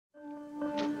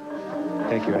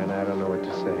Thank you, Anna. I don't know what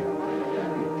to say.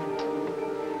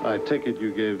 I take it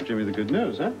you gave Jimmy the good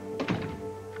news, huh?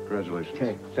 Congratulations.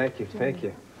 Okay, thank you, thank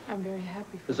you. I'm very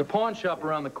happy. There's a pawn shop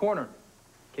around the corner.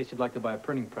 In case you'd like to buy a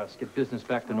printing press, get business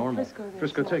back to normal.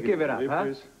 Frisco, take it. Give it up, huh?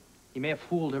 Please. He may have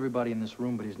fooled everybody in this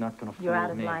room, but he's not going to fool me. You're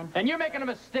out of line. And you're making a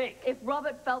mistake. If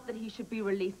Robert felt that he should be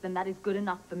released, then that is good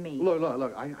enough for me. Look,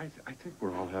 I think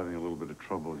we're all having a little bit of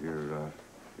trouble here,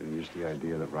 getting used to the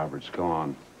idea that Robert's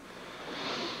gone.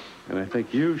 And I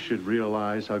think you should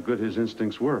realize how good his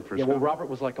instincts were, Frisco. Yeah, well, Robert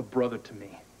was like a brother to me.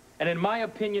 And in my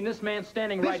opinion, this man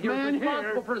standing right here is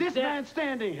responsible for his death. This man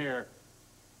standing here,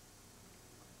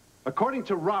 according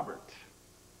to Robert,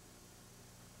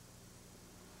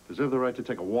 deserved the right to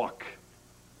take a walk.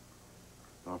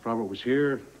 Now, if Robert was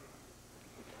here,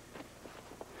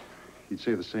 he'd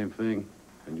say the same thing,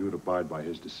 and you would abide by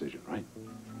his decision, right?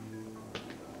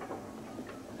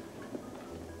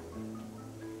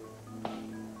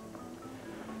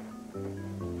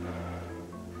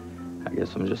 I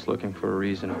guess I'm just looking for a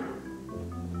reason,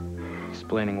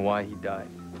 explaining why he died.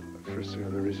 Frisco,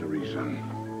 there is a reason.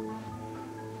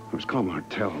 It was called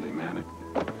mortality, man.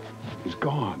 He's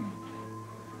gone.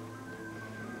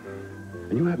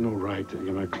 And you had no right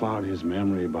to, cloud his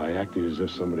memory by acting as if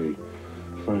somebody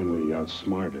finally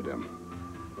outsmarted him.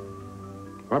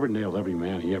 Robert nailed every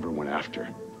man he ever went after.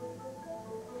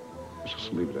 Let's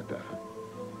just leave it at that.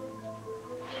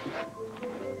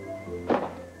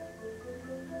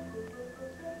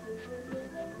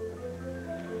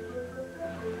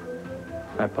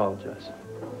 I apologize.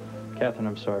 Katherine,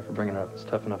 I'm sorry for bringing it up. It's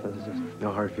tough enough as it is.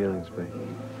 No hard feelings, Blake.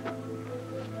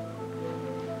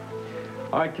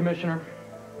 All right, Commissioner.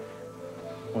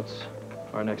 What's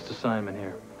our next assignment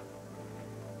here?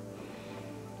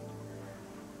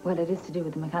 Well, it is to do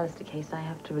with the McAllister case. I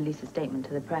have to release a statement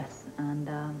to the press, and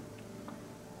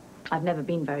I've never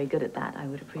been very good at that. I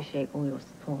would appreciate all your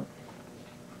support.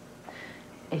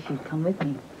 If you'd come with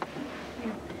me.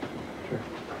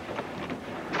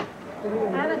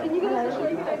 Anna, can you give us a short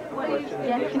statement, please?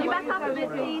 Yes, can you back up a bit,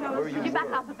 please? Could you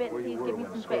back up a bit, please? Give me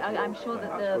some space. I'm sure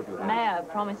that the mayor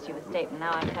promised you a statement.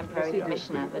 Now I'm temporary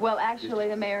commissioner. But Well, actually,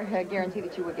 the mayor guaranteed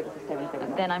that you would give us a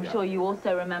statement. then I'm sure you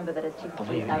also remember that as chief of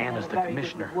police, I was never very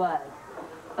good with words.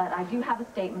 But I do have a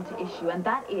statement to issue, and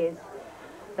that is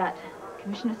that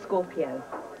Commissioner Scorpio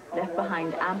left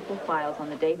behind ample files on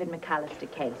the David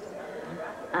McAllister case.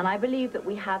 And I believe that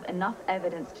we have enough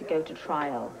evidence to go to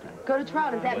trial. Go to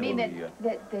trial. Does that mean that you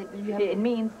have... It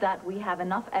means that we have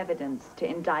enough evidence to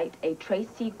indict a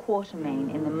Tracy Quartermain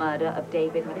in the murder of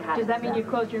David McAllister. Does that mean you've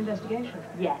closed your investigation?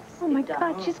 Yes. Oh, my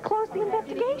God, she's closed the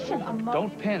investigation.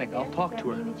 Don't panic. I'll talk to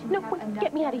her. No, wait,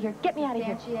 get me out of here. Get me out of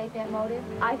here. Substantiate that motive?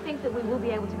 I think that we will be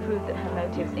able to prove that her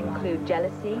motives include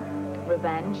jealousy,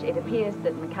 revenge. It appears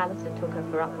that McAllister took her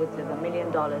for upwards of $1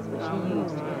 million, which he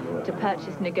used to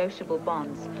purchase negotiable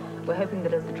bonds. We're hoping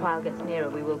that as the trial gets nearer,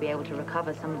 we will be able to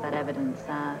recover some of that evidence.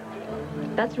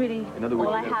 That's really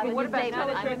all I have in this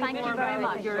statement. Thank you very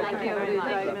much. Thank you very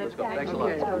much. Let's go. Thanks a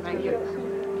lot. Thank you.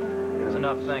 That's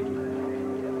enough. Thank you.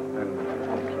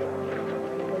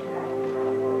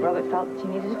 Robert felt that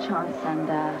you needed a chance, and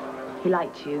he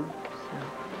liked you. So.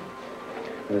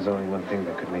 There's only one thing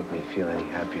that could make me feel any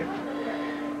happier.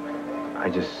 I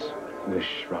just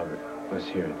wish Robert was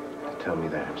here to tell me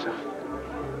that himself.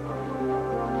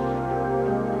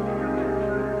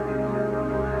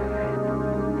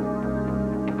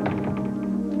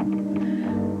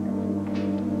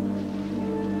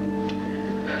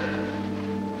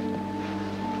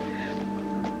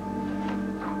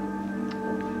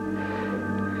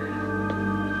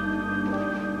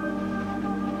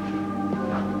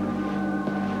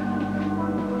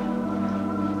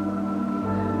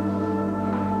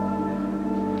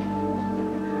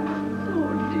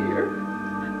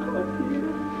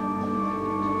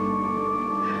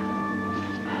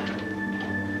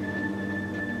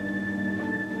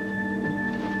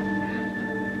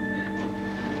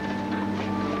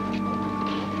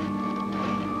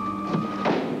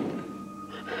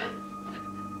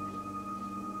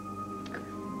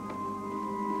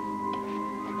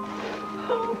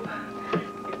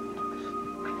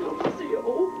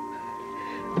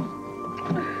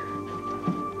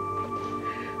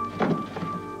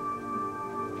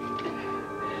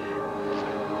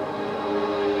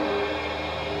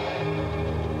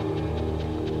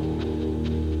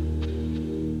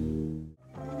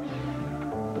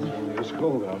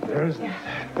 Cold out there, isn't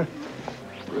it?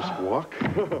 Brisk walk.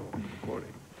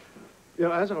 Morning.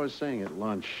 As I was saying at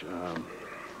lunch,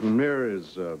 the mayor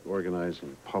is organizing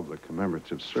a public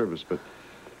commemorative service, but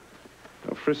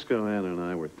Frisco, Ann, and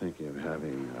I were thinking of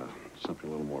having something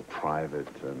a little more private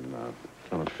and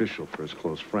unofficial for his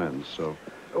close friends, so...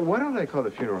 Why don't I call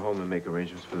the funeral home and make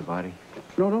arrangements for the body?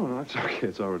 No, that's okay.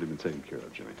 It's already been taken care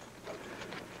of, Jimmy.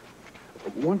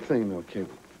 One thing, though, Kate,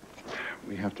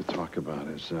 we have to talk about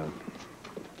is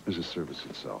the service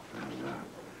itself. And,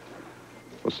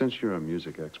 well, since you're a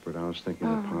music expert, I was thinking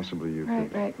that possibly you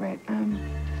could... Right.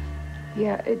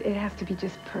 Yeah, it has to be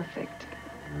just perfect.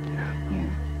 Yeah.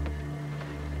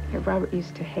 Yeah, Robert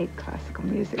used to hate classical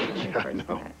music when we Yeah, first I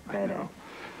know. met, but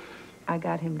I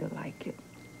got him to like it.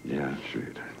 Yeah, sure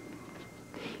you did.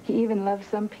 He even loved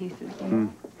some pieces, you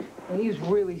know. Well, he was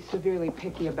really severely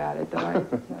picky about it, though, I have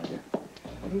to tell you.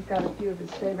 But he's got a few of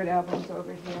his favorite albums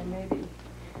over here. Maybe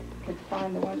could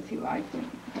find the ones he liked and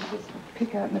just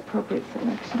pick out an appropriate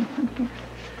selection from here.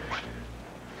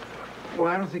 Well,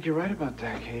 I don't think you're right about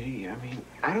that, Katie. I mean,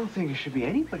 I don't think it should be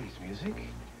anybody's music.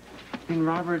 I mean,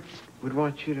 Robert would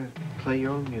want you to play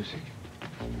your own music.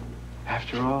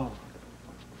 After all,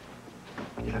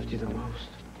 he loved you the most.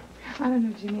 I don't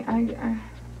know, Jimmy.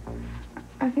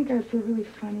 I think I'd feel really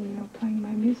funny, you know, playing my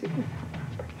music with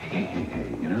Robert. Hey,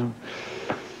 you know,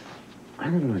 I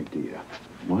got an idea.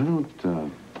 Why don't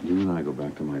you and I go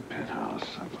back to my penthouse?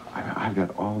 I've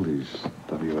got all these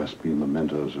WSB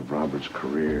mementos of Robert's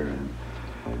career,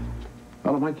 and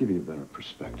well, it might give you a better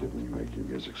perspective when you make your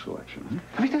music selection. Huh?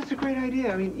 I mean, that's a great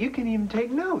idea. I mean, you can even take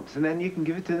notes, and then you can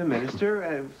give it to the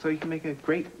minister so you can make a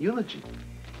great eulogy.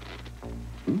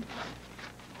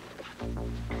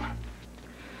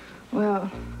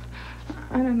 Well,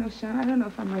 I don't know, Sean. I don't know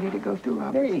if I'm ready to go through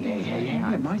Robert's things right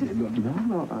now. It might, It's just-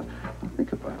 no, I'll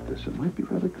think about this. It might be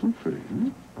rather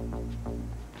comforting,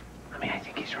 I mean, I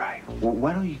think he's right. Well,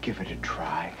 why don't you give it a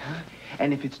try, huh?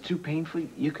 And if it's too painful,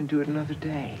 you can do it another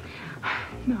day.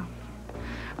 No.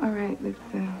 All right, let's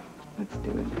do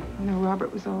it. You know,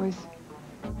 Robert was always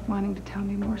wanting to tell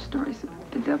me more stories about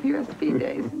the WSB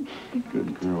days.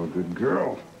 Good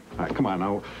girl. All right, come on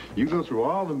now. You go through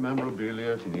all the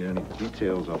memorabilia. If you need any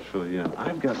details, I'll fill you in.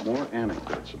 I've got more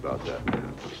anecdotes about that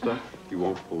man. Stuff you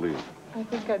won't believe. I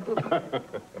think I'd believe it.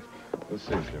 Let's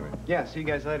see, Jimmy. Yeah, see you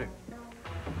guys later.